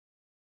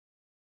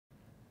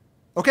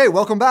Okay,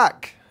 welcome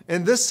back.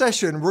 In this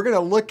session, we're going to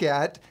look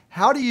at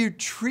how do you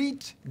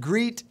treat,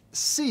 greet,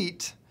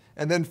 seat,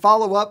 and then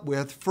follow up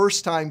with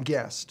first-time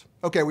guest.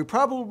 Okay, we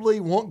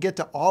probably won't get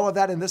to all of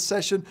that in this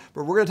session,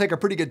 but we're going to take a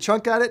pretty good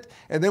chunk at it,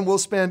 and then we'll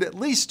spend at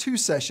least 2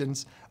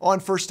 sessions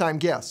on first-time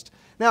guest.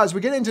 Now, as we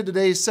get into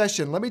today's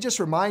session, let me just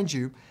remind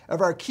you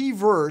of our key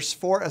verse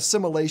for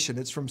assimilation.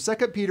 It's from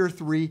 2 Peter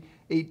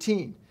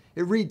 3:18.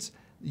 It reads,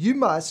 "You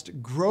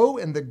must grow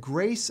in the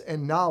grace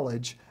and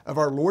knowledge of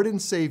our Lord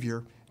and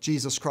Savior,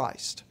 Jesus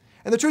Christ."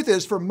 And the truth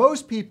is, for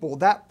most people,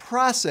 that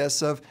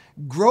process of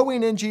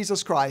growing in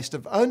Jesus Christ,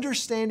 of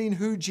understanding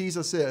who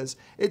Jesus is,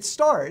 it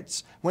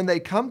starts when they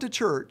come to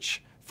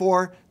church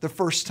for the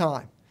first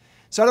time.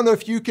 So I don't know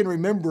if you can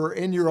remember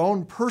in your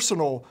own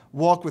personal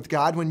walk with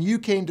God when you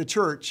came to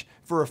church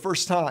for a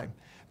first time.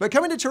 But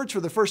coming to church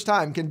for the first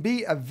time can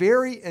be a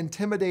very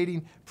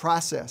intimidating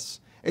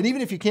process. And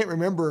even if you can't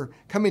remember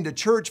coming to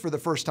church for the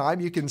first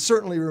time, you can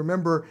certainly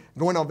remember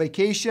going on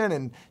vacation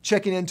and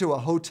checking into a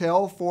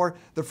hotel for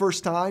the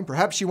first time.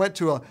 Perhaps you went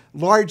to a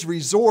large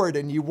resort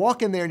and you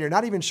walk in there and you're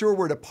not even sure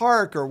where to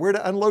park or where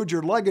to unload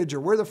your luggage or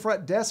where the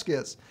front desk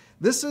is.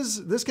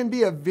 This can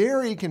be a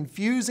very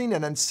confusing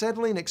and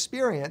unsettling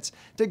experience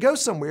to go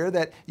somewhere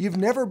that you've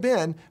never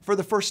been for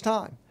the first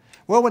time.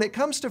 Well, when it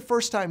comes to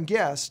first-time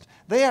guests,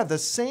 they have the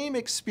same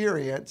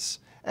experience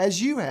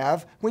as you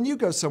have when you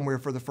go somewhere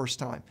for the first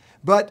time.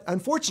 But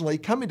unfortunately,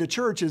 coming to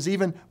church is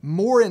even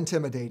more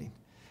intimidating.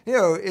 You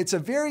know, it's a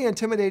very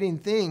intimidating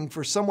thing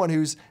for someone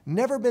who's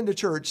never been to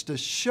church to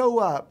show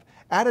up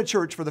at a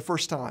church for the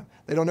first time.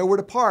 They don't know where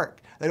to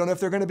park. They don't know if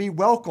they're going to be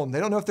welcomed. They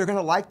don't know if they're going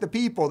to like the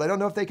people. They don't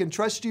know if they can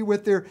trust you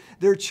with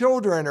their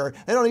children, or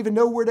they don't even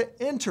know where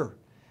to enter.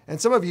 And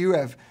some of you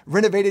have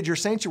renovated your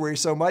sanctuary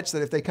so much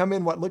that if they come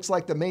in what looks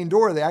like the main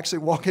door, they actually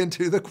walk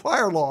into the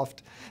choir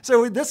loft.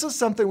 So this is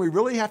something we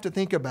really have to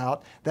think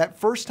about, that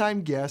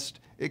first-time guest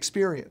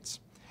experience.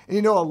 And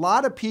you know, a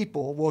lot of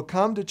people will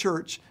come to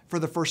church for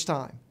the first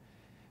time,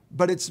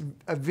 but it's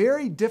a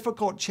very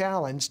difficult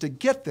challenge to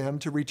get them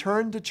to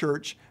return to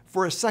church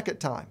for a second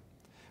time.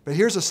 But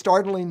here's a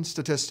startling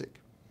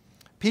statistic.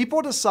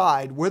 People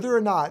decide whether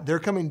or not they're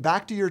coming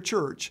back to your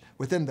church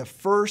within the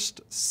first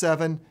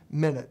 7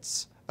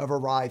 minutes of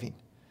arriving.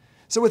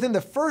 So within the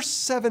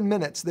first 7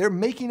 minutes, they're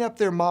making up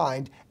their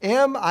mind,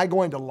 am I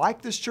going to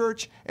like this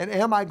church and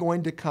am I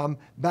going to come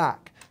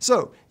back?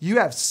 So you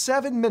have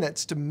 7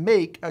 minutes to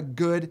make a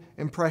good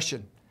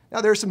impression.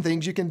 Now, there are some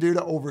things you can do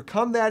to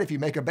overcome that if you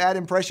make a bad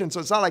impression, so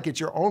it's not like it's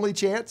your only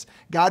chance.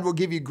 God will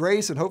give you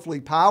grace and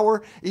hopefully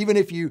power, even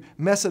if you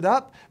mess it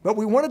up. But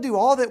we want to do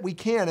all that we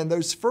can in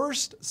those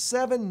first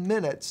 7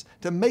 minutes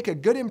to make a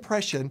good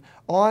impression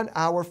on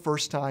our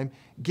first-time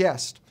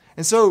guest.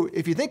 And so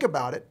if you think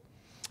about it,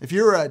 if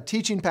you're a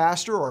teaching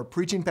pastor or a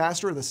preaching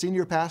pastor or the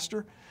senior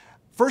pastor,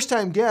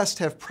 first-time guests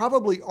have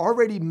probably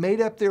already made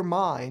up their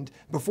mind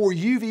before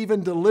you've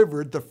even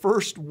delivered the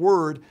first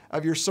word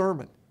of your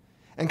sermon.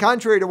 And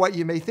contrary to what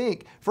you may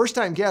think,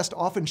 first-time guests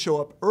often show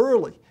up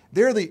early.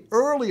 They're the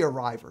early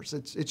arrivers.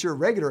 It's your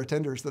regular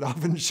attenders that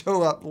often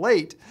show up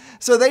late.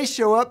 So they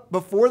show up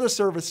before the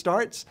service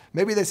starts.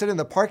 Maybe they sit in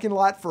the parking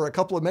lot for a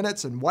couple of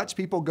minutes and watch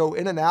people go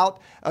in and out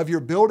of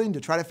your building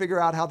to try to figure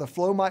out how the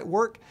flow might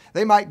work.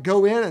 They might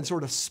go in and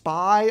sort of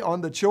spy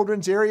on the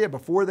children's area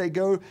before they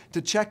go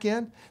to check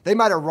in. They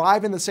might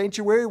arrive in the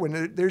sanctuary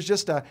when there's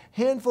just a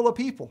handful of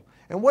people.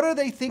 And what are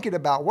they thinking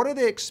about? What are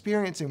they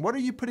experiencing? What are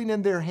you putting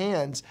in their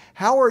hands?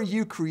 How are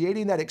you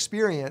creating that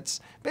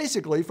experience,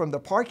 basically from the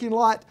parking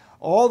lot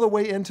all the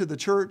way into the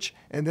church,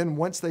 and then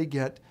once they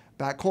get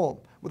back home?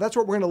 Well, that's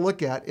what we're going to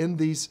look at in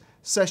these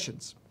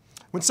sessions.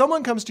 When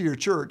someone comes to your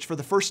church for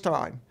the first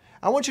time,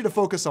 I want you to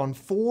focus on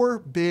 4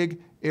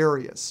 big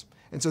areas.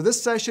 And so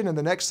this session and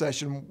the next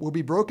session will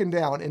be broken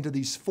down into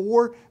these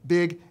 4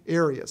 big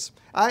areas.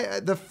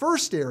 The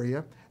first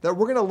area that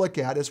we're going to look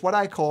at is what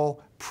I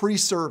call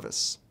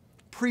pre-service.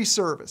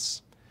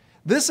 Pre-service.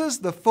 This is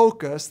the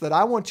focus that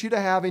I want you to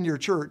have in your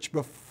church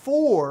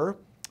before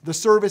the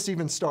service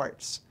even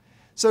starts.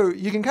 So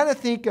you can kind of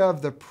think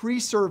of the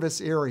pre-service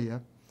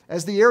area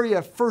as the area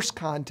of first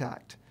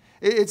contact.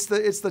 It's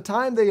the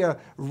time they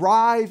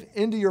arrive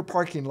into your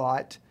parking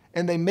lot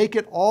and they make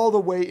it all the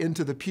way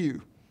into the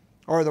pew.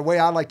 Or the way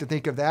I like to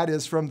think of that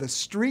is from the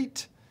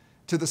street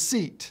to the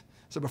seat.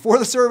 So before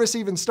the service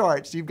even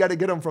starts, you've got to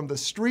get them from the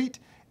street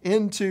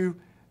into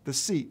the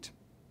seat.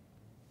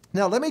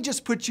 Now, let me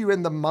just put you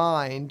in the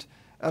mind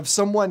of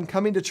someone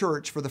coming to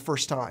church for the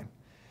first time.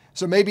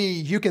 So maybe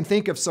you can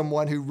think of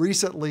someone who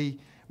recently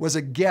was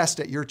a guest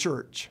at your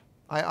church.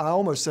 I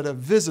almost said a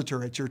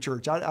visitor at your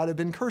church. I'd have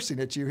been cursing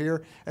at you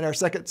here in our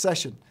second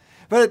session.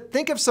 But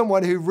think of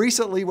someone who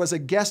recently was a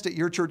guest at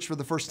your church for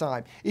the first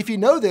time. If you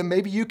know them,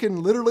 maybe you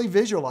can literally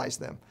visualize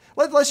them.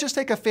 Let's just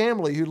take a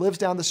family who lives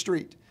down the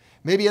street.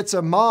 Maybe it's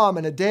a mom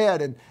and a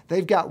dad, and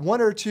they've got 1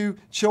 or 2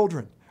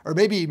 children. Or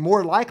maybe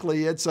more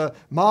likely, it's a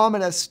mom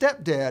and a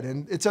stepdad,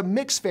 and it's a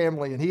mixed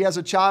family, and he has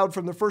a child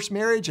from the first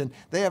marriage, and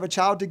they have a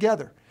child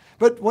together.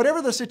 But whatever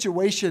the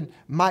situation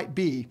might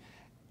be,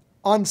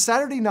 on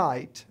Saturday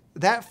night,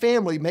 that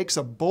family makes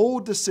a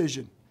bold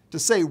decision to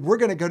say, we're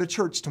going to go to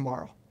church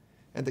tomorrow.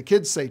 And the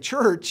kids say,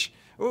 church?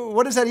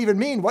 What does that even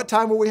mean? What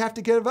time will we have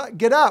to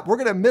get up? We're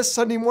going to miss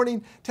Sunday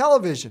morning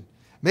television.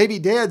 Maybe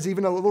dad's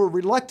even a little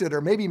reluctant,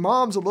 or maybe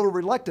mom's a little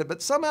reluctant,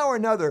 but somehow or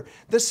another,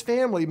 this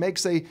family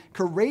makes a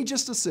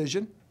courageous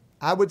decision,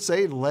 I would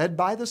say led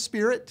by the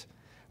Spirit.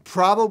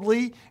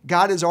 Probably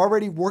God is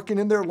already working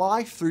in their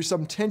life through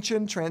some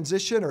tension,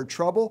 transition, or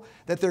trouble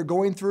that they're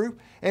going through.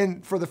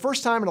 And for the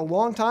first time in a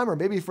long time, or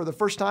maybe for the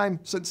first time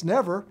since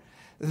never,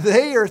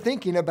 they are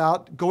thinking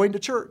about going to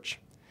church.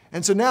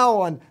 And so now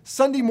on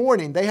Sunday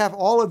morning, they have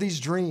all of these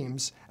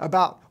dreams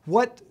about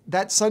what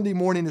that Sunday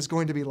morning is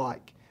going to be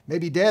like.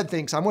 Maybe dad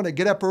thinks, I'm going to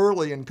get up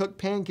early and cook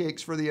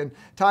pancakes for the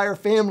entire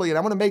family, and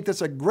I'm going to make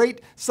this a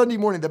great Sunday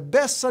morning, the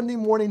best Sunday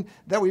morning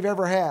that we've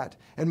ever had.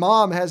 And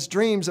mom has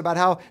dreams about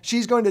how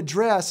she's going to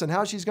dress and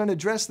how she's going to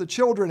dress the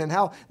children and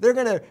how they're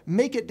going to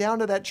make it down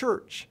to that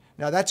church.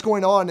 Now that's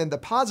going on in the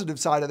positive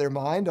side of their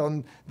mind.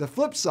 On the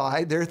flip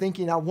side, they're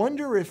thinking, I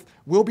wonder if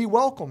we'll be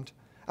welcomed.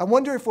 I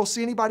wonder if we'll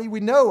see anybody we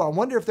know. I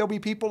wonder if there'll be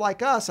people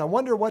like us. I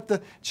wonder what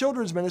the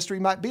children's ministry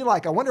might be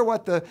like. I wonder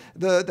what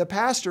the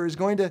pastor is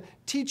going to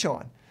teach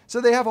on. So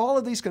they have all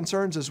of these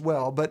concerns as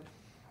well. But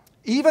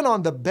even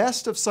on the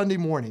best of Sunday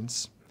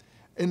mornings,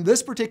 in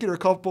this particular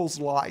couple's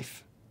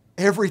life,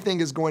 everything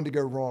is going to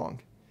go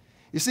wrong.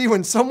 You see,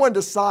 when someone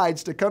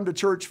decides to come to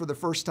church for the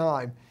first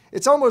time,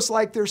 it's almost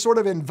like they're sort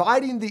of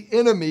inviting the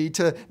enemy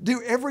to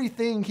do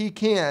everything he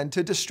can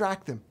to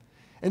distract them.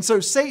 And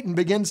so Satan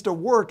begins to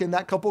work in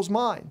that couple's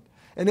mind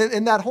and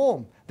in that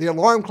home. The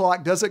alarm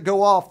clock doesn't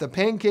go off. The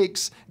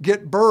pancakes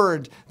get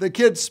burned. The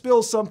kids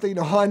spill something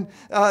on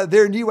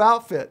their new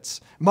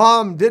outfits.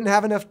 Mom didn't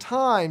have enough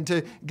time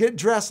to get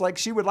dressed like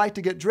she would like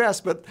to get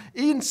dressed. But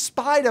in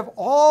spite of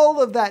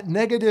all of that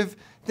negative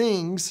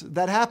things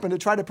that happen to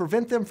try to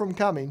prevent them from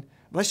coming,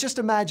 let's just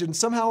imagine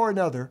somehow or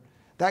another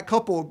that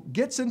couple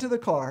gets into the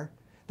car,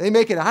 they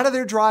make it out of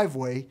their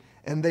driveway,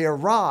 and they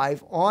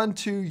arrive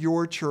onto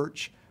your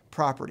church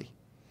property.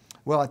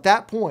 Well, at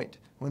that point,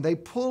 when they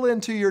pull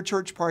into your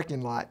church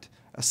parking lot,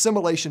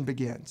 assimilation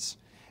begins.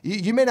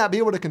 You may not be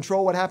able to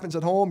control what happens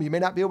at home. You may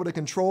not be able to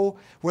control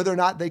whether or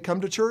not they come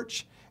to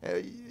church.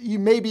 You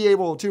may be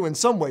able to in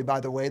some way, by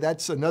the way.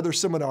 That's another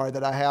seminar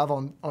that I have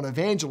on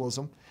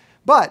evangelism.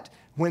 But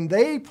when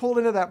they pull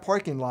into that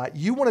parking lot,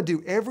 you want to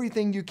do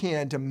everything you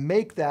can to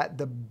make that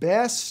the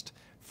best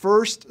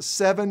first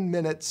 7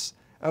 minutes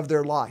of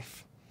their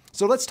life.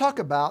 So let's talk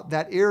about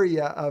that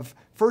area of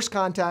first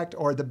contact,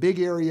 or the big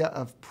area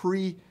of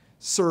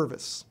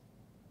pre-service.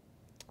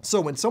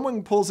 So when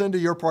someone pulls into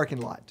your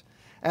parking lot,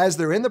 as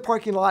they're in the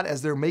parking lot,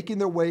 as they're making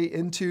their way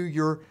into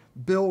your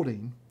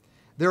building,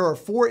 there are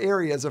 4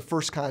 areas of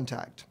first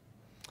contact.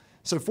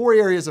 So 4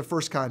 areas of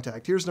first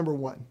contact. Here's number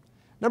 1.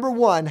 Number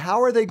 1,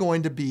 how are they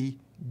going to be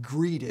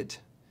greeted?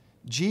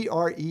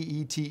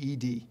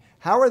 Greeted.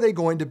 How are they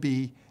going to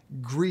be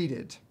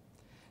greeted?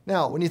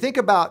 Now, when you think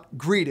about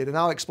greeted, and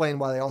I'll explain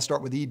why they all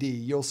start with ED,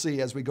 you'll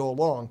see as we go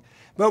along.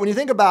 But when you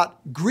think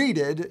about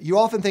greeted, you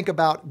often think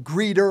about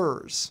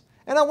greeters.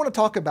 And I want to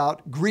talk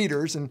about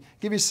greeters and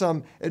give you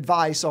some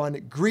advice on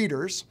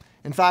greeters.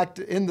 In fact,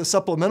 in the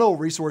supplemental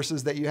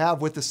resources that you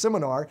have with the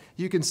seminar,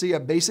 you can see a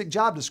basic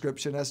job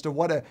description as to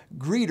what a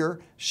greeter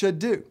should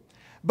do.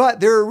 But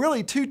there are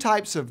really 2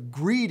 types of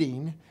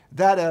greeting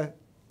that a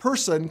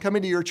person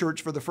coming to your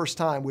church for the first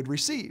time would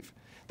receive.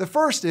 The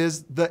first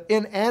is the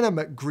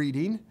inanimate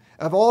greeting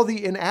of all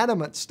the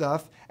inanimate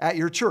stuff at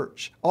your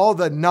church, all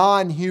the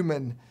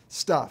non-human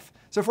stuff.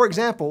 So for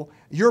example,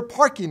 your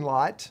parking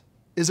lot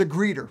is a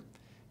greeter.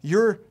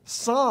 Your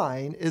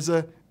sign is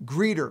a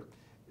greeter.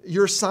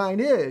 Your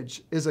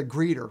signage is a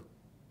greeter.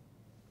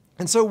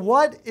 And so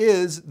what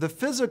is the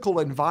physical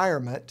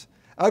environment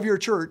of your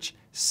church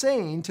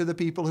saying to the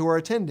people who are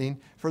attending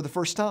for the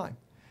first time?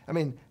 I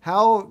mean,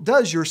 how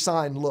does your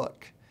sign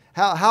look?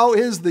 How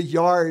is the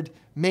yard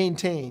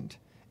maintained?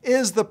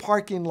 Is the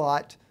parking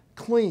lot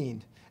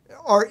clean?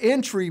 Are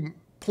entry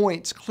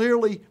points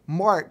clearly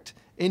marked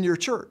in your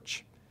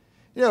church?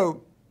 You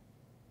know,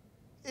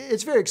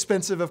 it's very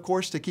expensive, of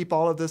course, to keep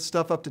all of this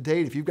stuff up to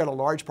date. If you've got a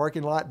large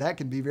parking lot, that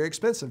can be very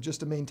expensive just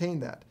to maintain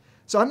that.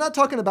 So I'm not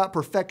talking about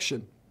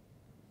perfection.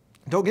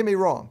 Don't get me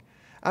wrong.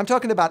 I'm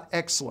talking about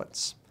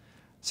excellence.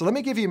 So let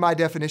me give you my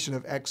definition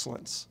of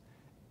excellence.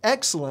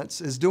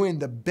 Excellence is doing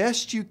the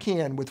best you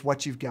can with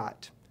what you've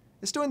got.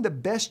 It's doing the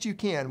best you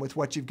can with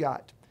what you've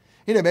got.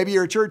 You know, maybe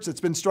you're a church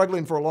that's been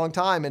struggling for a long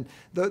time, and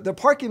the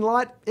parking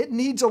lot, it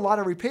needs a lot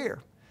of repair.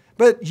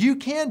 But you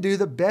can do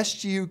the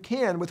best you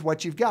can with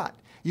what you've got.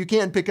 You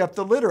can pick up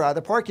the litter out of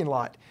the parking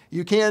lot.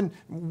 You can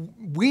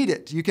weed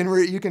it. You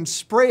can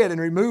spray it and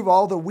remove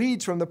all the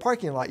weeds from the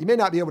parking lot. You may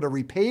not be able to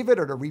repave it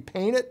or to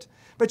repaint it,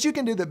 but you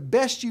can do the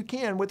best you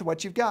can with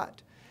what you've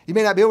got. You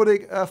may not be able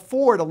to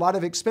afford a lot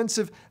of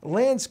expensive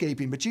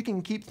landscaping, but you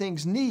can keep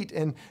things neat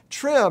and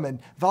trim, and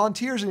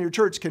volunteers in your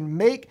church can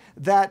make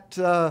that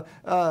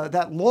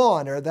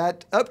lawn or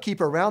that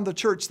upkeep around the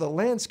church, the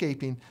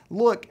landscaping,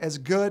 look as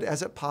good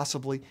as it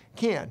possibly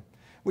can.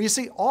 Well, you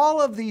see, all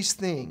of these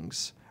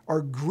things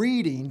are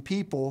greeting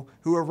people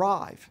who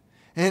arrive.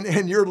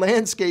 And your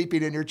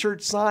landscaping and your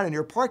church sign and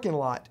your parking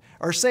lot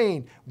are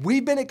saying,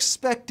 we've been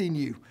expecting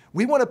you.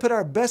 We want to put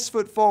our best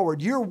foot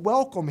forward. You're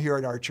welcome here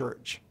at our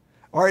church.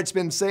 Or it's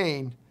been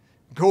saying,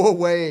 go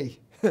away.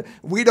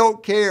 We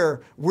don't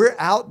care. We're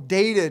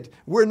outdated.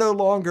 We're no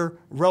longer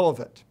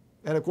relevant.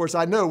 And of course,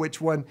 I know which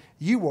one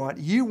you want.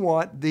 You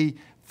want the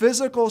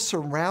physical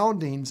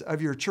surroundings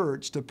of your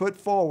church to put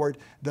forward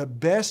the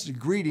best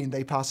greeting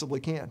they possibly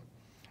can.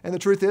 And the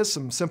truth is,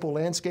 some simple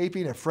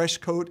landscaping, a fresh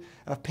coat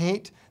of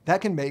paint, that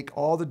can make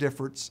all the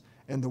difference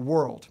in the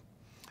world.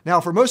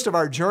 Now, for most of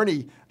our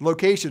journey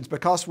locations,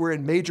 because we're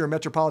in major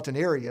metropolitan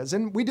areas,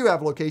 and we do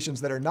have locations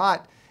that are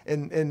not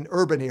in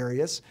urban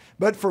areas,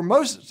 but for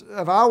most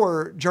of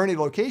our journey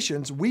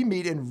locations, we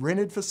meet in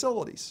rented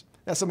facilities.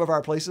 Now, some of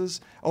our places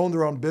own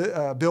their own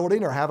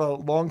building or have a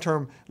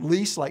long-term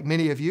lease like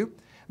many of you,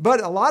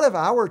 but a lot of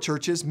our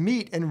churches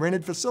meet in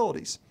rented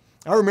facilities.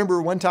 I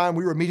remember one time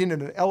we were meeting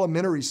in an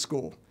elementary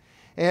school,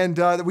 and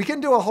we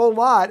couldn't do a whole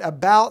lot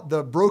about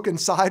the broken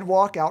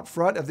sidewalk out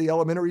front of the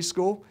elementary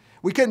school.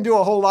 We couldn't do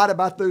a whole lot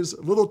about those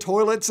little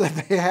toilets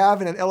that they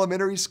have in an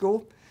elementary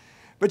school.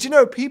 But you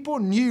know, people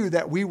knew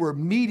that we were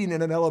meeting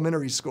in an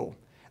elementary school.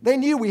 They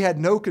knew we had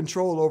no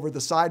control over the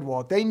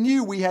sidewalk. They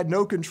knew we had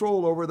no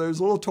control over those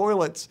little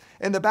toilets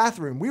in the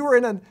bathroom. We were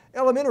in an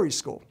elementary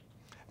school.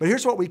 But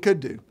here's what we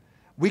could do.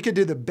 We could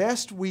do the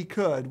best we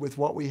could with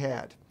what we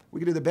had. We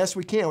could do the best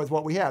we can with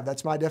what we have.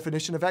 That's my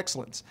definition of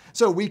excellence.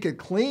 So we could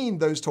clean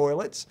those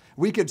toilets.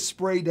 We could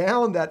spray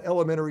down that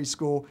elementary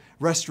school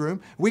restroom.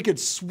 We could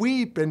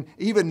sweep and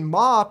even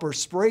mop or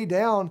spray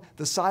down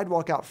the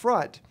sidewalk out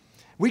front.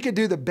 We could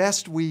do the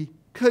best we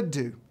could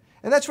do.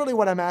 And that's really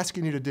what I'm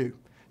asking you to do,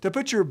 to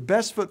put your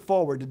best foot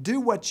forward, to do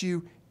what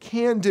you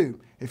can do.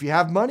 If you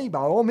have money, by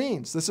all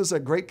means, this is a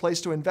great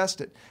place to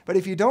invest it. But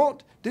if you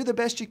don't, do the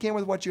best you can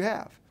with what you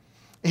have.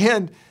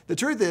 And the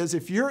truth is,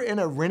 if you're in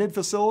a rented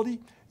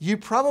facility, you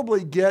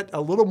probably get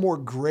a little more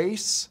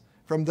grace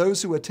from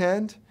those who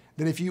attend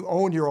than if you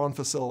own your own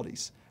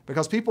facilities.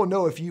 Because people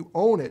know if you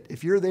own it,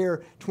 if you're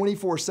there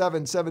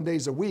 24/7, 7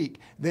 days a week,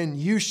 then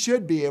you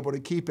should be able to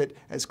keep it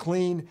as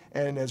clean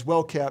and as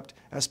well kept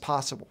as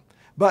possible.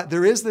 But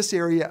there is this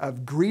area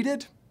of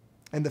greeted,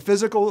 and the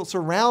physical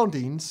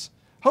surroundings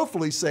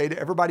hopefully say to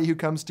everybody who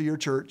comes to your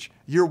church,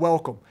 you're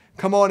welcome.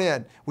 Come on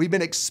in. We've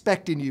been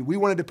expecting you. We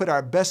wanted to put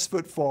our best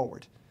foot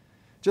forward.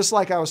 Just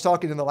like I was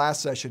talking in the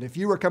last session, if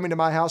you were coming to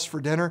my house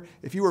for dinner,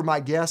 if you were my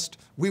guest,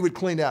 we would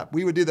clean up.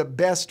 We would do the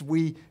best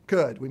we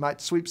could. We might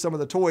sweep some of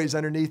the toys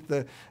underneath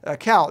the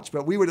couch,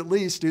 but we would at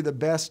least do the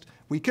best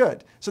we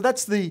could. So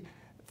that's the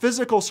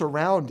physical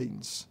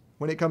surroundings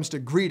when it comes to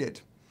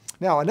greeted.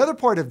 Now, another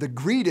part of the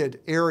greeted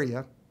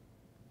area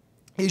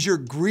is your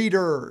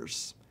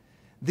greeters.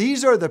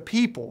 These are the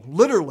people,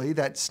 literally,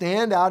 that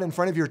stand out in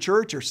front of your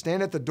church or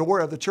stand at the door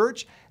of the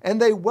church,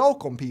 and they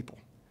welcome people.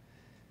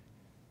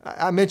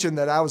 I mentioned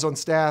that I was on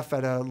staff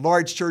at a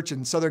large church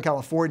in Southern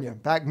California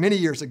back many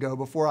years ago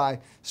before I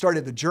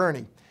started the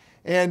journey.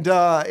 And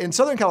in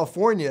Southern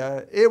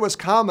California, it was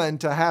common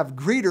to have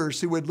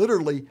greeters who would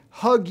literally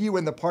hug you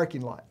in the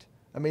parking lot.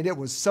 I mean, it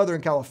was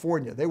Southern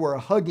California. They were a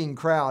hugging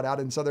crowd out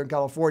in Southern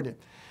California.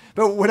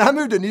 But when I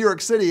moved to New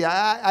York City,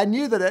 I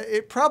knew that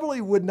it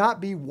probably would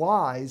not be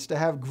wise to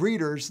have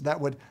greeters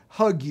that would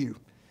hug you.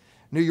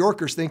 New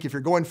Yorkers think if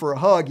you're going for a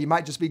hug, you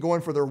might just be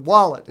going for their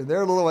wallet, and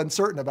they're a little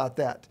uncertain about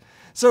that.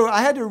 So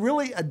I had to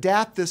really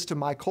adapt this to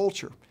my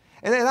culture.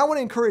 And I want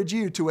to encourage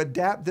you to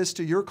adapt this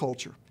to your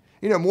culture.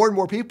 You know, more and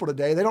more people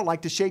today, they don't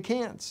like to shake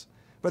hands.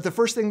 But the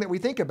first thing that we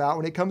think about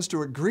when it comes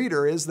to a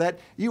greeter is that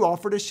you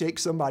offer to shake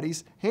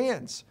somebody's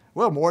hands.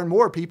 Well, more and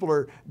more people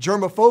are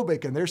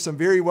germophobic, and there's some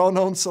very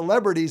well-known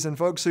celebrities and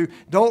folks who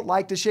don't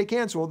like to shake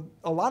hands. Well,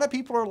 a lot of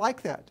people are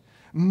like that.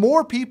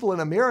 More people in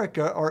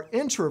America are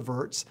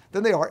introverts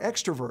than they are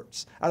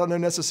extroverts. I don't know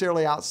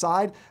necessarily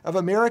outside of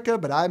America,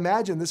 but I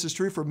imagine this is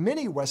true for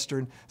many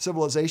Western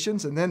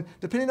civilizations. And then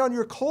depending on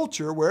your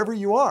culture, wherever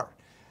you are,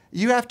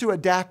 you have to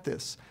adapt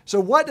this.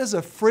 So what does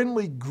a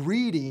friendly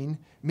greeting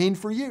mean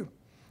for you?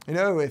 You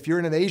know, if you're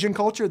in an Asian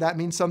culture, that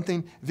means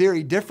something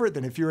very different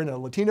than if you're in a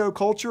Latino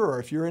culture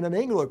or if you're in an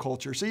Anglo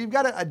culture. So you've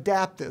got to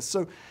adapt this.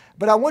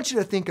 But I want you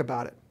to think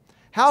about it.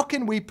 How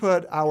can we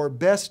put our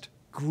best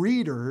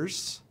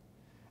greeters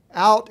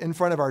out in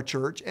front of our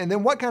church? And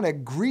then what kind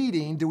of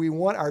greeting do we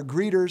want our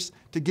greeters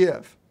to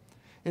give?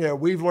 You know,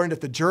 we've learned at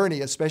the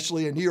journey,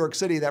 especially in New York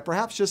City, that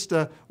perhaps just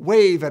a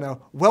wave and a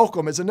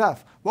welcome is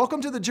enough.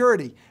 Welcome to the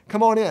journey.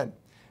 Come on in.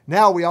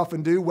 Now we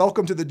often do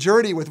welcome to the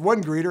journey with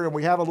one greeter, and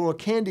we have a little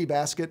candy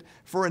basket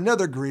for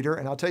another greeter.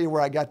 And I'll tell you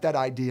where I got that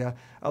idea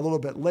a little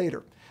bit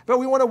later. But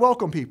we want to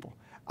welcome people.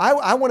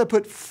 I want to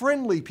put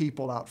friendly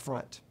people out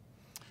front.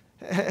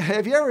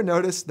 Have you ever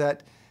noticed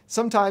that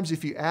sometimes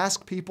if you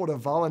ask people to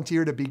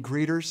volunteer to be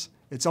greeters,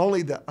 it's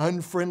only the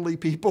unfriendly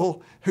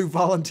people who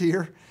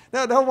volunteer?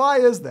 Now, why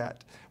is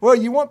that? Well,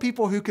 you want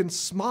people who can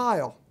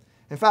smile.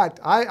 In fact,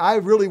 I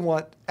really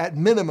want, at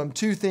minimum,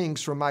 two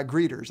things from my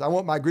greeters. I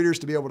want my greeters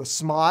to be able to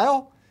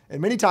smile,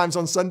 And many times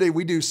on Sunday,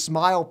 we do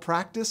smile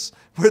practice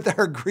with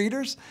our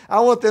greeters. I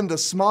want them to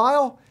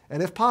smile,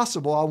 and if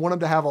possible, I want them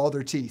to have all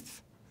their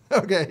teeth.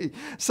 Okay,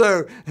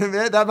 so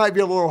that might be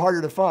a little harder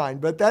to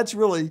find, but that's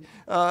really,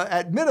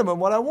 at minimum,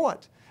 what I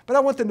want. But I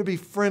want them to be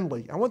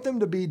friendly. I want them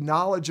to be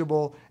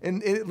knowledgeable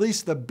in at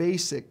least the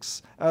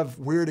basics of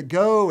where to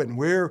go and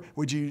where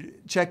would you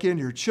check in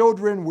your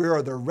children, where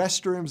are the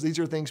restrooms. These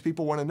are things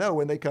people want to know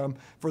when they come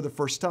for the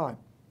first time.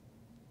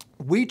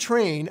 We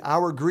train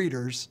our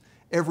greeters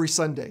every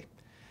Sunday.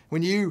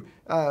 When you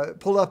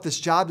pull up this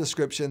job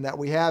description that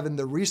we have in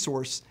the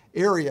resource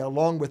area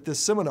along with this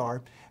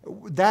seminar,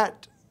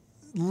 that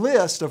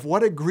list of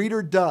what a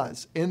greeter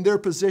does in their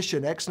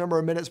position X number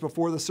of minutes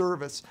before the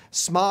service,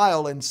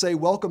 smile and say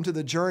welcome to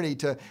the journey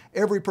to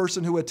every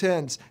person who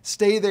attends,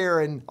 stay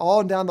there and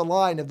on down the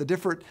line of the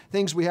different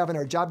things we have in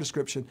our job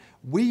description.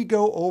 We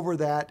go over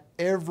that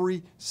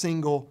every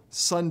single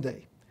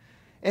Sunday.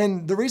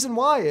 And the reason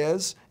why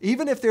is,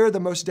 even if they're the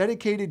most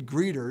dedicated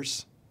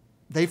greeters,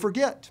 they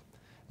forget.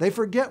 They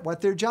forget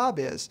what their job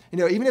is.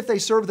 Even if they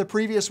served the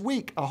previous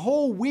week, a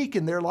whole week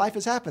in their life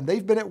has happened.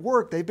 They've been at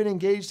work. They've been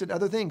engaged in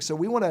other things. So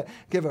we want to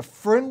give a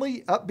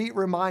friendly, upbeat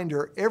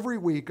reminder every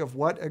week of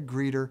what a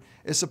greeter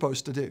is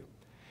supposed to do.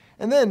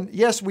 And then,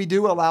 yes, we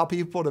do allow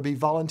people to be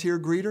volunteer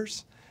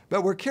greeters,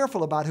 but we're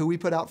careful about who we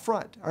put out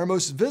front. Our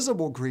most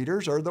visible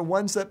greeters are the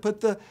ones that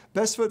put the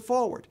best foot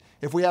forward.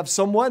 If we have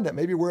someone that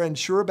maybe we're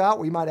unsure about,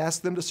 we might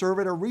ask them to serve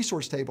at a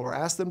resource table or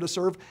ask them to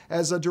serve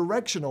as a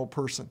directional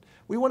person.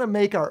 We want to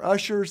make our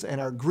ushers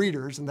and our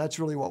greeters, and that's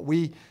really what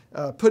we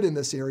put in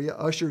this area,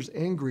 ushers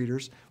and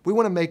greeters, we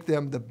want to make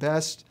them the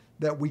best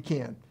that we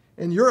can.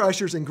 And your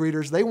ushers and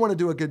greeters, they want to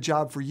do a good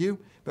job for you,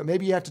 but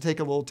maybe you have to take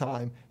a little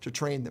time to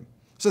train them.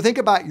 So think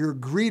about your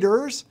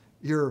greeters,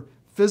 your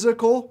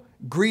physical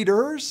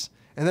greeters,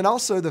 and then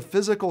also the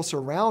physical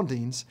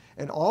surroundings,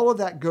 and all of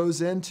that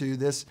goes into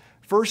this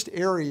first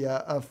area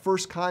of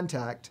first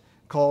contact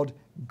called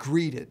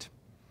greeted.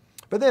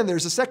 But then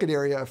there's a second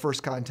area of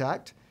first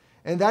contact,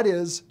 and that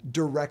is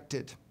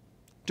directed.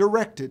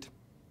 Directed.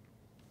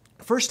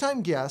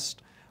 First-time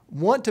guests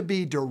want to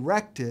be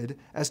directed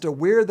as to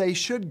where they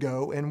should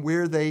go and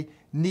where they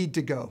need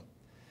to go.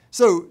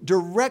 So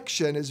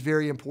direction is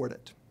very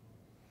important.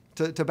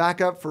 To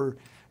back up for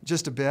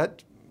just a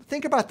bit,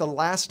 think about the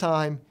last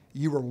time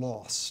you were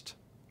lost.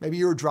 Maybe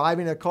you were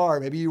driving a car,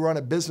 maybe you were on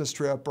a business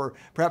trip or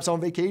perhaps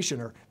on vacation,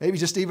 or maybe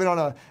just even on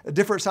a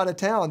different side of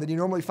town than you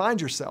normally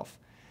find yourself.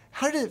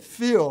 How did it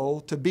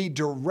feel to be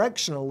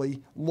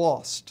directionally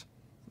lost?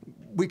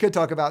 We could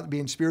talk about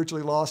being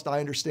spiritually lost. I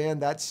understand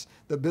that's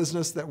the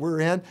business that we're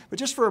in. But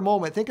just for a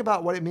moment, think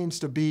about what it means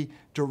to be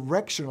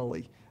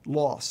directionally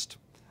lost.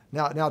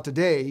 Now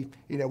today,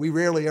 we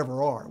rarely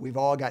ever are. We've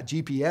all got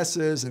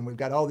GPSs and we've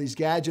got all these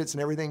gadgets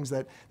and everything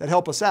that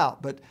help us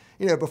out. But,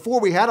 before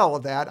we had all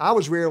of that, I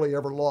was rarely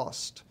ever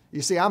lost.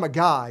 You see, I'm a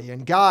guy,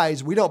 and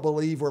guys, we don't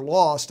believe we're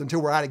lost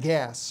until we're out of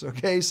gas,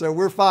 okay? So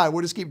we're fine.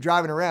 We'll just keep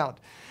driving around.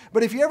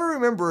 But if you ever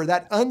remember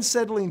that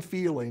unsettling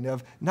feeling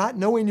of not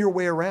knowing your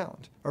way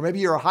around, or maybe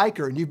you're a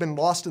hiker and you've been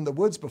lost in the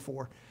woods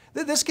before,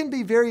 this can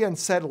be very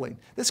unsettling.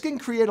 This can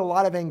create a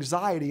lot of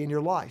anxiety in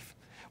your life.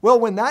 Well,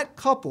 when that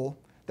couple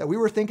that we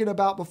were thinking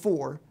about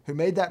before, who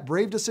made that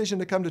brave decision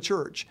to come to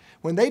church,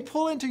 when they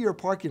pull into your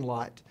parking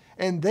lot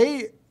and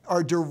they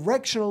are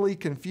directionally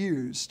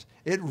confused,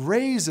 it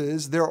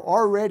raises their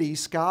already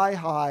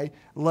sky-high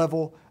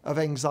level of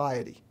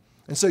anxiety.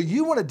 And so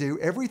you want to do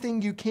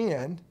everything you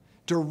can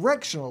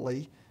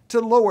directionally to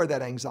lower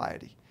that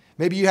anxiety.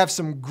 Maybe you have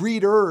some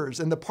greeters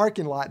in the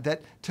parking lot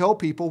that tell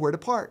people where to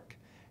park.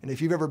 And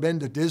if you've ever been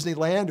to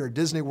Disneyland or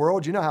Disney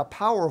World, you know how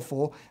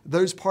powerful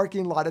those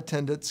parking lot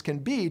attendants can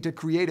be to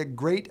create a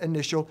great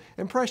initial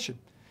impression.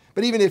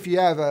 But even if you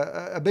have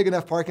a big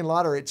enough parking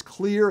lot or it's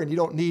clear and you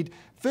don't need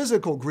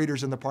physical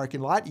greeters in the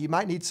parking lot, you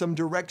might need some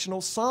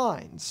directional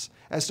signs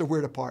as to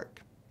where to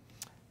park.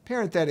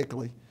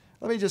 Parenthetically,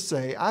 let me just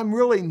say, I'm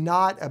really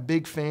not a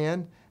big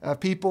fan of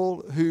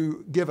people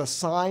who give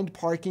assigned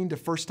parking to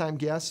first-time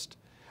guests,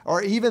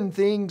 or even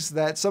things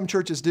that some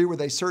churches do where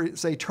they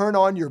say, turn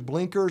on your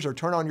blinkers or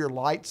turn on your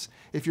lights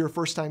if you're a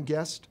first-time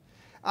guest.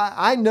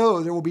 I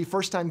know there will be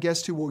first-time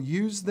guests who will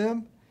use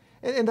them,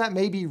 and that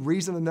may be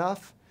reason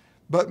enough,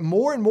 but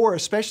more and more,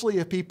 especially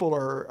if people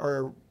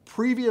are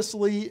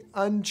previously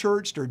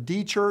unchurched or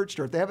dechurched,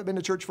 or if they haven't been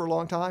to church for a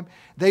long time,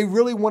 they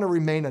really want to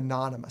remain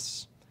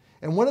anonymous.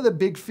 And one of the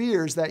big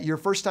fears that your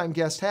first-time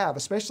guests have,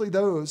 especially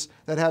those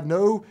that have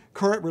no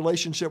current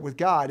relationship with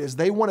God, is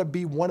they want to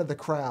be one of the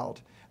crowd.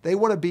 They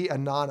want to be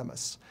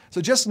anonymous. So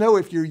just know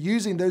if you're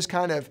using those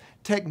kind of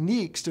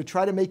techniques to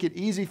try to make it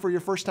easy for your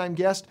first-time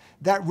guest,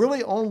 that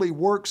really only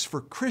works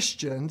for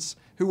Christians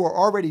who are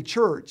already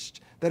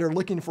churched that are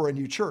looking for a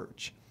new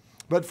church.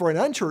 But for an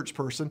unchurched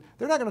person,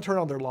 they're not going to turn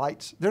on their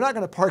lights. They're not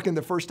going to park in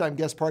the first-time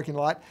guest parking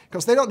lot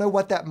because they don't know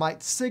what that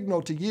might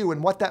signal to you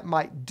and what that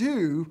might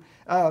do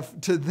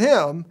to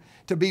them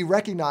to be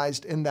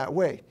recognized in that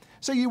way.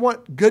 So you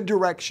want good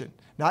direction,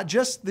 not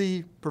just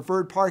the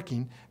preferred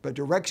parking, but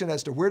direction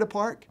as to where to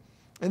park,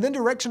 and then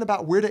direction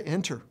about where to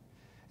enter.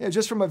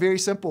 just from a very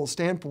simple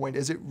standpoint,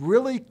 is it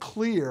really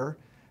clear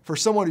for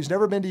someone who's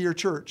never been to your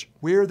church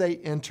where they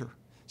enter?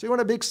 So you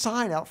want a big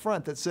sign out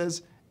front that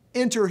says,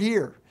 enter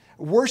here,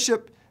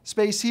 worship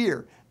space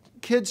here,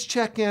 kids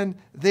check in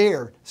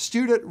there,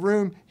 student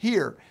room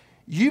here.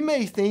 You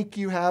may think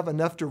you have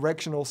enough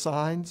directional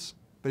signs,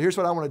 but here's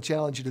what I want to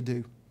challenge you to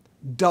do.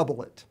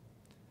 Double it,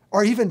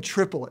 or even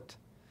triple it.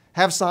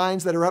 Have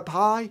signs that are up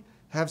high,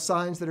 have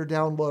signs that are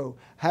down low,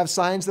 have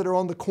signs that are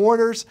on the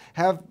corners,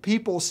 have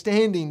people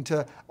standing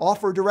to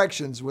offer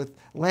directions with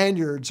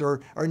lanyards or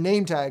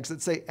name tags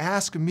that say,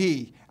 ask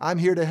me, I'm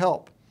here to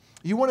help.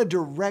 You want to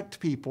direct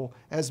people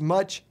as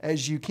much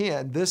as you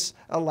can. This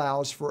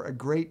allows for a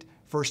great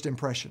first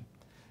impression.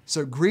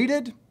 So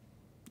greeted,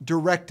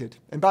 directed.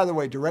 And by the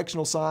way,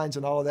 directional signs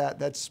and all of that,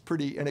 that's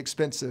pretty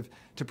inexpensive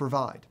to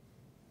provide.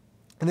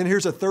 And then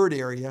here's a third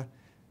area,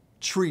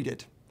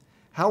 treated.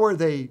 How are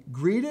they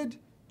greeted,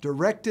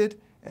 directed,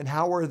 and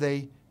how are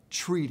they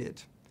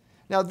treated?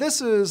 Now,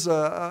 this is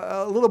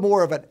a little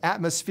more of an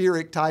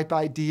atmospheric type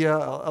idea,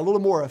 a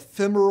little more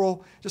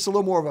ephemeral, just a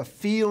little more of a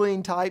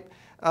feeling type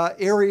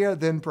area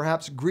than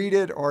perhaps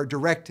greeted or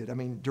directed. I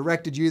mean,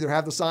 directed, you either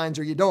have the signs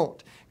or you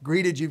don't.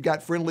 Greeted, you've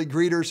got friendly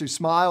greeters who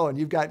smile and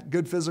you've got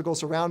good physical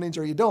surroundings,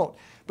 or you don't.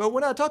 But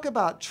when I talk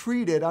about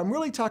treated, I'm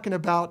really talking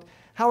about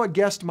how a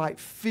guest might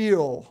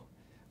feel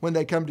when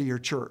they come to your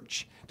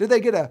church. Do they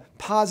get a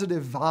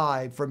positive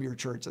vibe from your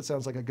church? That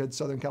sounds like a good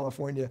Southern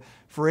California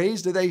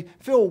phrase. Do they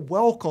feel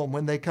welcome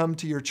when they come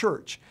to your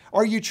church?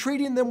 Are you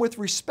treating them with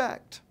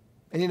respect?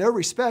 And you know,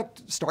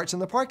 respect starts in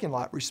the parking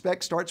lot.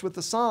 Respect starts with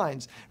the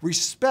signs.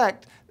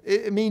 Respect,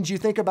 it means you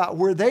think about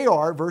where they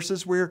are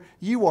versus where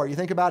you are. You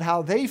think about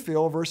how they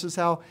feel versus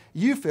how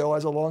you feel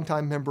as a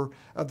longtime member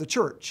of the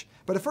church.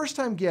 But a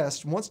first-time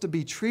guest wants to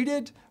be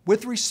treated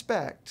with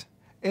respect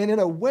and in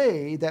a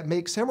way that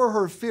makes him or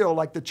her feel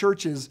like the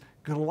church is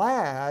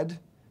glad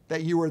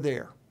that you are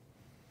there.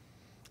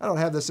 I don't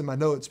have this in my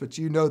notes, but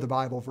you know the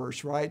Bible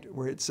verse, right?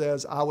 Where it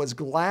says, I was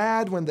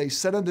glad when they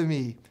said unto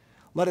me,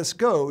 let us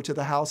go to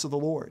the house of the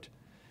Lord.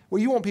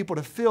 Well, you want people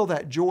to feel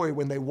that joy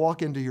when they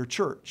walk into your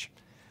church.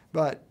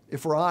 But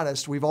if we're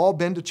honest, we've all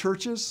been to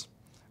churches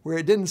where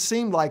it didn't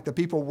seem like the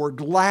people were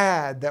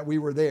glad that we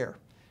were there.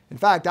 In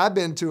fact, I've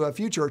been to a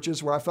few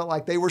churches where I felt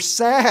like they were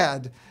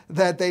sad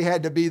that they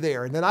had to be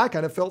there. And then I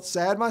kind of felt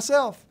sad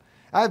myself.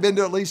 I've been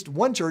to at least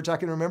one church I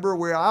can remember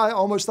where I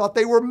almost thought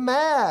they were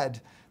mad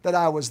that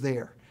I was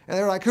there. And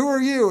they were like, who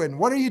are you? And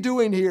what are you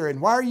doing here? And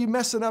why are you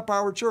messing up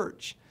our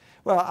church?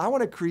 Well, I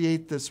want to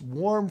create this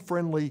warm,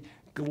 friendly,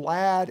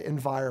 glad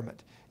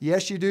environment.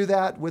 Yes, you do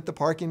that with the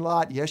parking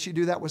lot. Yes, you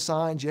do that with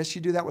signs. Yes,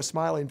 you do that with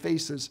smiling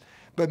faces.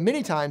 But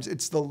many times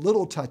it's the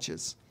little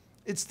touches.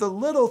 It's the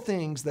little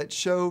things that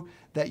show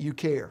that you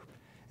care.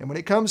 And when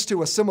it comes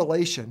to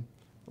assimilation,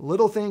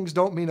 little things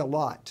don't mean a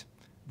lot.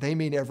 They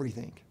mean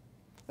everything.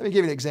 Let me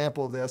give you an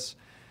example of this.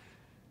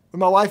 When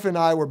my wife and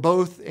I were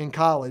both in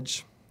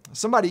college,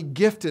 somebody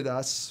gifted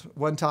us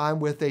one time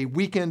with a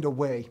weekend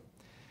away.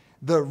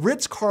 The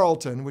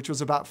Ritz-Carlton, which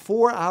was about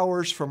 4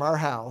 hours from our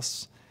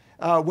house,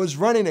 was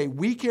running a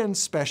weekend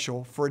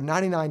special for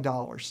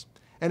 $99.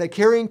 And a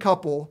caring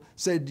couple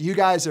said, you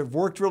guys have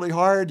worked really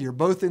hard. You're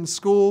both in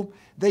school.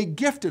 They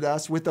gifted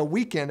us with a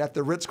weekend at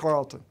the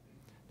Ritz-Carlton.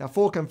 Now,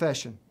 full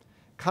confession,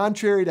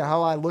 contrary to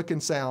how I look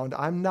and sound,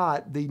 I'm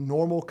not the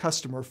normal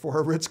customer for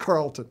a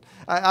Ritz-Carlton.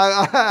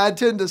 I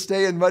tend to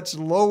stay in much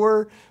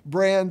lower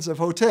brands of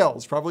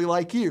hotels, probably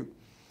like you.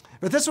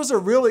 But this was a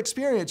real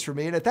experience for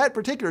me, and at that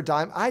particular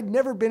time, I'd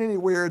never been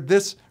anywhere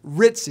this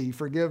ritzy,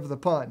 forgive the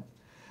pun.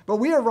 But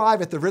we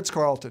arrive at the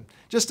Ritz-Carlton.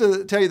 Just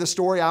to tell you the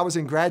story, I was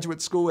in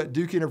graduate school at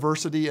Duke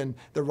University in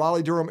the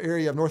Raleigh-Durham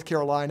area of North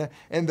Carolina,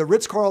 and the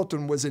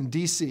Ritz-Carlton was in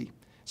D.C.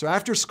 So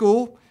after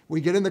school, we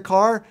get in the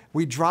car,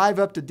 we drive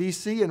up to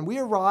D.C., and we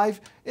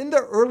arrive in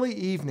the early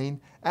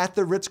evening at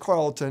the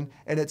Ritz-Carlton,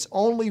 and it's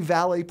only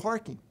valet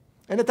parking.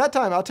 And at that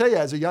time, I'll tell you,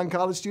 as a young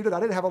college student,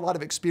 I didn't have a lot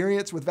of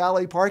experience with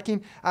valet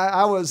parking.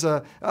 I was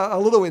a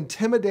little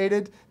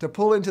intimidated to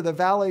pull into the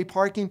valet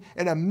parking,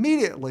 and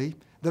immediately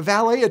the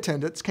valet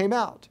attendants came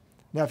out.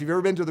 Now, if you've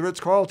ever been to the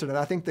Ritz-Carlton, and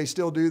I think they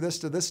still do this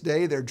to this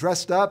day, they're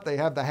dressed up, they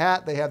have the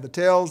hat, they have the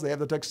tails, they have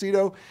the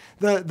tuxedo.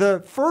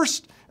 The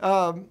first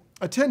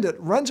attendant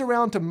runs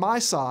around to my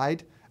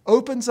side,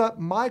 opens up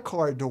my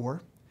car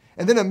door,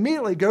 and then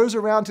immediately goes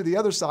around to the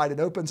other side and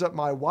opens up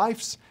my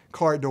wife's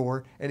car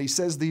door, and he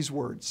says these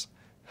words,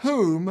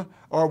 whom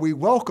are we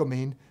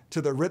welcoming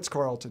to the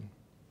Ritz-Carlton?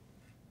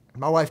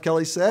 My wife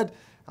Kelly said,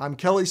 I'm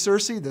Kelly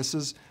Searcy, this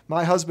is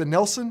my husband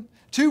Nelson,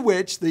 to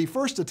which the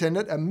first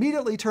attendant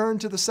immediately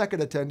turned to the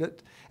second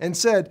attendant and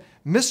said,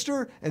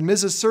 Mr. and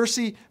Mrs.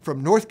 Searcy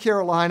from North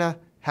Carolina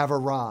have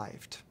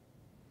arrived.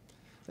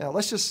 Now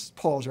let's just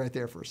pause right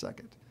there for a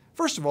second.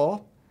 First of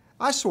all,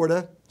 I sort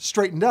of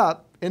straightened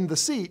up in the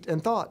seat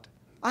and thought,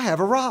 I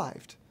have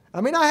arrived. I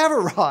mean, I have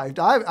arrived.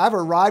 I've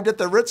arrived at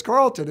the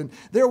Ritz-Carlton and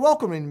they're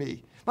welcoming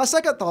me. My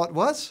second thought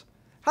was,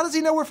 how does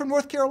he know we're from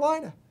North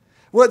Carolina?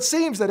 Well, it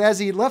seems that as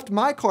he left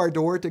my car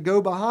door to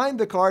go behind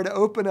the car to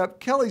open up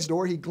Kelly's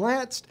door, he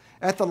glanced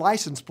at the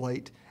license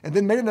plate and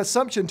then made an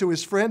assumption to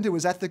his friend who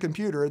was at the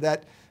computer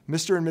that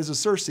Mr. and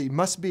Mrs. Searcy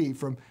must be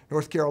from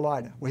North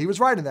Carolina. Well, he was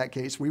right in that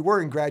case. We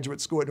were in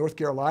graduate school at North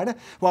Carolina.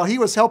 While he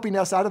was helping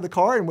us out of the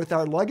car and with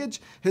our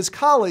luggage, his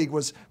colleague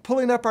was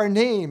pulling up our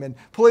name and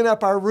pulling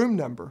up our room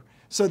number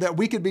so that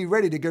we could be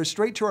ready to go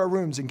straight to our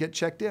rooms and get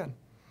checked in.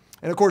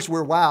 And of course,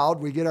 we're wowed.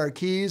 We get our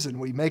keys and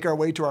we make our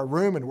way to our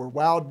room, and we're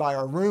wowed by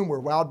our room. We're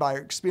wowed by our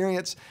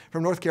experience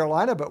from North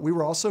Carolina, but we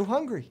were also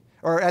hungry.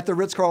 Or at the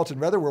Ritz-Carlton,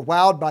 rather. We're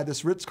wowed by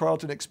this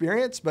Ritz-Carlton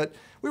experience, but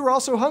we were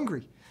also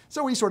hungry.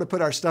 So we sort of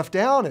put our stuff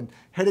down and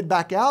headed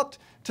back out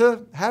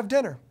to have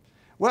dinner.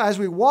 Well, as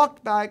we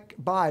walked back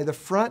by the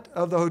front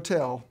of the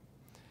hotel,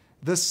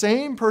 the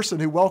same person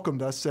who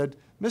welcomed us said,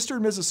 "Mr.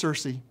 and Mrs.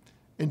 Searcy,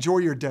 enjoy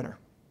your dinner."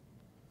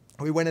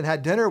 We went and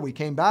had dinner. We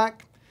came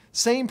back.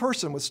 Same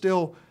person was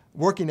still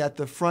working at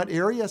the front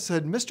area,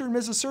 said, "Mr. and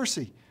Mrs.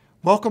 Searcy,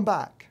 welcome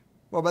back."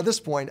 Well, by this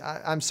point,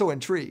 I'm so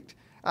intrigued.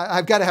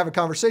 I've got to have a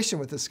conversation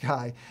with this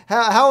guy.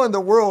 How in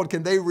the world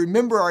can they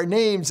remember our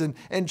names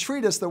and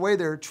treat us the way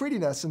they're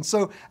treating us? And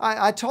so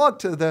I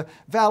talked to the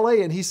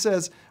valet, and he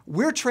says,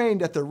 "We're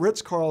trained at the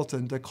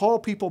Ritz-Carlton to call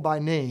people by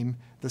name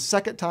the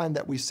second time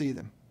that we see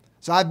them.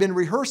 So I've been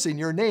rehearsing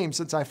your name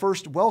since I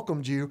first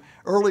welcomed you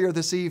earlier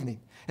this evening.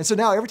 And so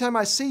now every time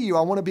I see you,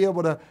 I want to be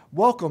able to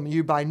welcome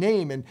you by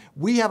name. And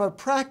we have a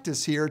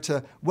practice here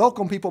to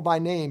welcome people by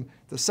name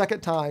the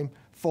second time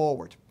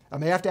forward. I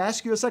may have to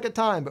ask you a second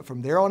time, but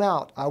from there on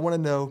out, I want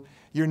to know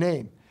your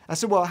name." I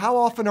said, "Well, how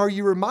often are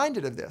you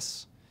reminded of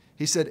this?"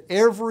 He said,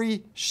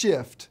 "Every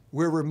shift,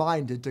 we're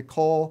reminded to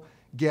call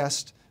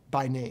guests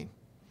by name."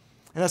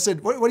 And I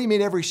said, what do you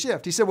mean every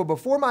shift? He said, "Well,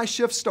 before my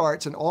shift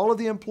starts and all of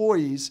the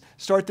employees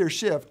start their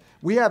shift,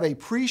 we have a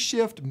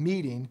pre-shift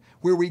meeting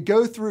where we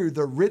go through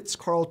the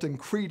Ritz-Carlton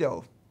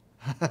Credo."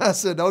 I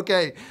said,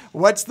 "Okay,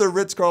 what's the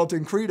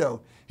Ritz-Carlton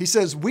Credo?" He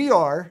says, "We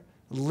are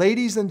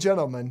ladies and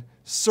gentlemen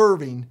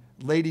serving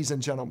ladies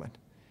and gentlemen."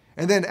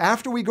 And then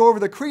after we go over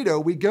the credo,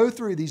 we go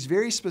through these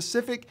very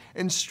specific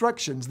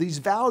instructions, these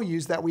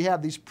values that we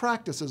have, these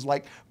practices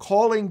like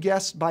calling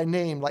guests by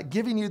name, like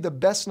giving you the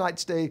best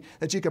night's stay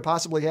that you could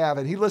possibly have.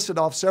 And he listed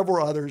off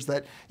several others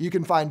that you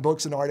can find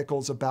books and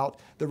articles about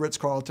the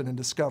Ritz-Carlton and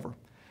discover.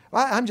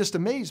 I'm just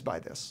amazed by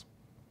this.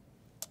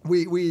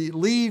 We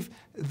leave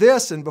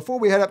this, and before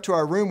we head up to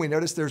our room, we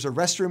notice there's a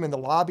restroom in the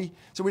lobby.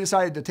 So we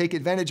decided to take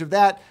advantage of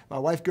that. My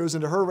wife goes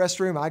into her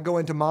restroom, I go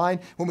into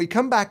mine. When we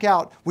come back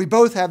out, we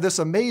both have this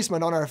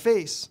amazement on our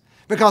face,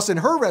 because in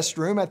her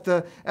restroom at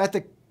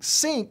the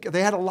sink,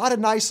 they had a lot of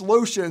nice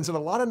lotions and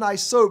a lot of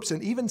nice soaps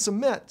and even some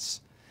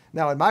mints.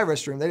 Now, in my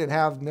restroom, they didn't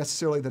have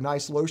necessarily the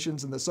nice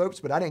lotions and the soaps,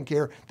 but I didn't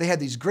care. They had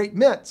these great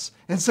mints.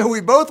 And so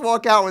we both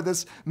walk out with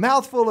this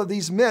mouthful of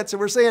these mints, and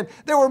we're saying,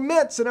 there were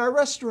mints in our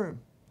restroom.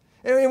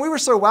 And we were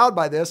so wowed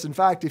by this. In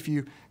fact, if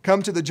you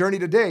come to the Journey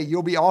today,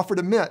 you'll be offered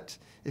a mint.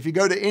 If you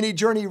go to any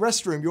Journey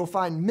restroom, you'll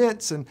find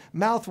mints and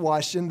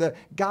mouthwash in the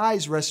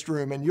guys'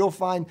 restroom, and you'll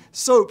find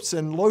soaps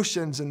and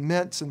lotions and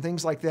mints and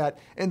things like that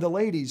in the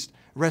ladies'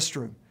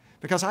 restroom.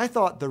 Because I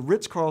thought the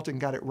Ritz-Carlton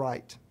got it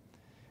right.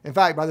 In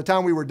fact, by the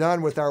time we were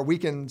done with our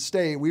weekend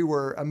stay, we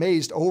were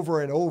amazed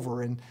over and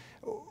over. And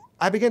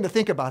I began to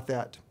think about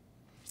that.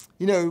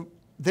 You know,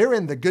 they're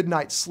in the good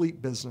night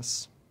sleep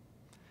business.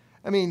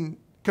 I mean,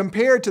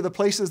 compared to the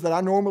places that I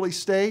normally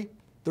stay,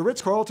 the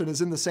Ritz-Carlton is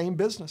in the same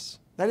business.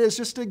 That is,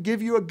 just to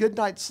give you a good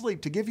night's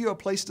sleep, to give you a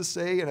place to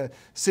stay in a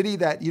city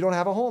that you don't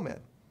have a home in.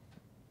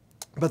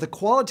 But the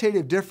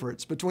qualitative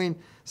difference between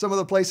some of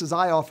the places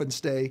I often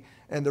stay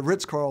and the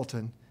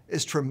Ritz-Carlton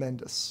is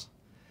tremendous.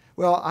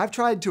 Well, I've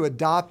tried to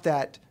adopt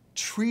that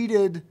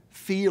treated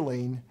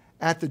feeling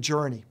at the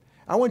Journey.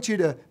 I want you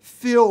to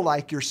feel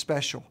like you're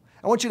special.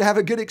 I want you to have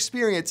a good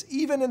experience,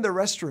 even in the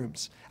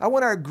restrooms. I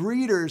want our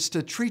greeters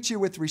to treat you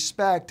with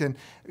respect and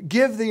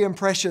give the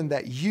impression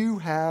that you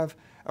have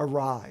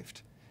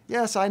arrived.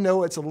 Yes, I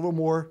know it's a little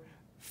more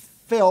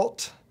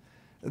felt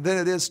than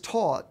it is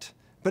taught,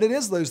 but it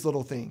is those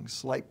little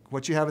things, like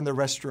what you have in the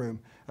restroom,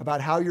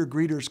 about how your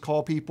greeters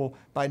call people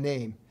by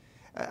name.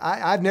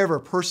 I've never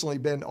personally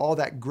been all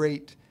that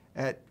great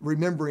at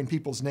remembering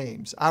people's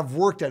names. I've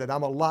worked at it.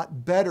 I'm a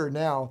lot better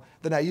now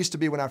than I used to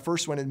be when I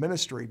first went in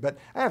ministry. But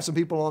I have some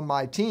people on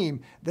my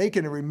team, they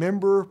can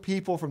remember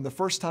people from the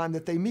first time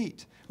that they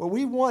meet. Well,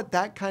 we want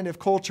that kind of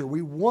culture.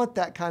 We want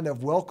that kind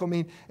of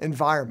welcoming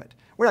environment.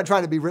 We're not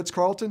trying to be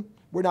Ritz-Carlton.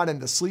 We're not in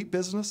the sleep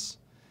business.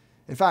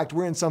 In fact,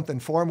 we're in something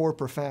far more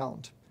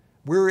profound.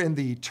 We're in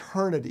the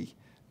eternity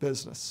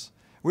business.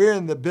 We're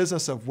in the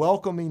business of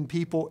welcoming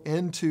people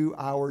into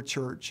our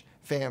church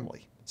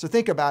family. So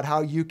think about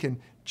how you can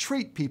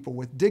treat people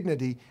with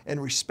dignity and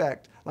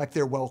respect like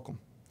they're welcome.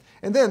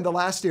 And then the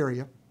last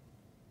area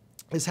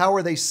is, how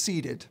are they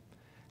seated?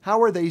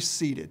 How are they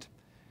seated?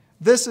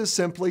 This is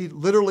simply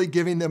literally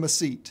giving them a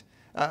seat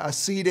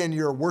in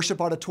your worship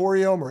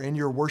auditorium or in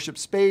your worship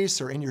space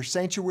or in your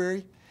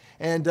sanctuary.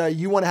 And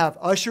you want to have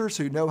ushers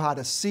who know how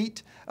to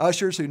seat,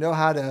 ushers who know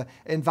how to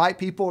invite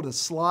people to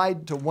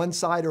slide to one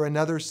side or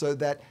another so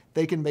that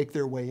they can make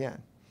their way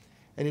in.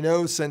 And you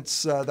know,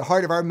 since the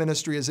heart of our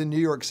ministry is in New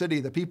York City,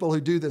 the people who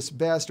do this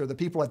best are the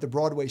people at the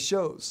Broadway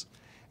shows.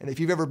 And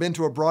if you've ever been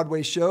to a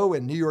Broadway show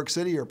in New York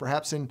City or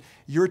perhaps in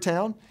your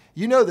town,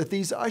 you know that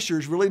these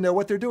ushers really know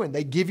what they're doing.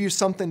 They give you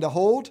something to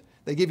hold.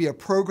 They give you a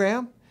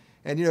program.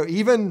 And you know,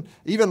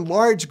 even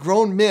large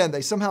grown men, they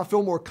somehow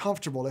feel more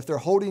comfortable if they're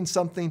holding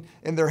something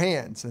in their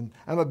hands. And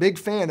I'm a big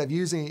fan of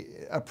using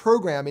a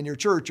program in your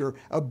church or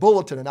a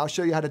bulletin, and I'll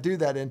show you how to do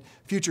that in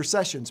future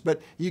sessions.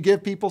 But you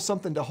give people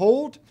something to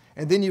hold,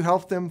 and then you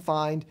help them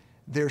find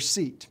their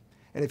seat.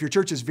 And if your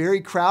church is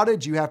very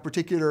crowded, you have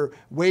particular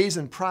ways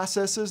and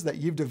processes that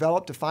you've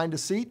developed to find a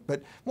seat.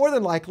 But more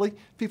than likely,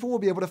 people will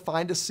be able to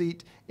find a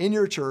seat in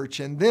your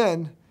church, and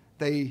then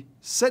they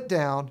sit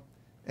down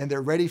and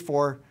they're ready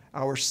for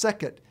our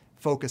second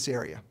focus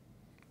area.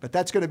 But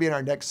that's going to be in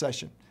our next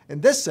session. In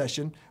this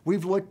session,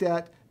 we've looked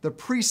at the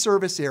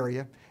pre-service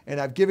area,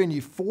 and I've given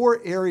you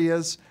 4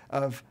 areas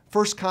of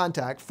first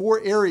contact,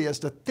 4 areas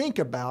to think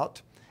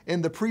about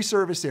in the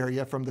pre-service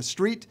area from the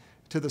street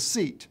to the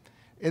seat.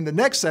 In the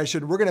next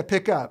session, we're going to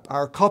pick up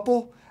our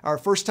couple, our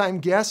first-time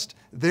guest.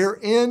 They're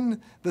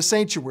in the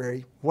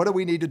sanctuary. What do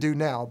we need to do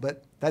now?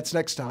 But that's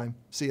next time.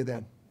 See you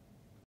then.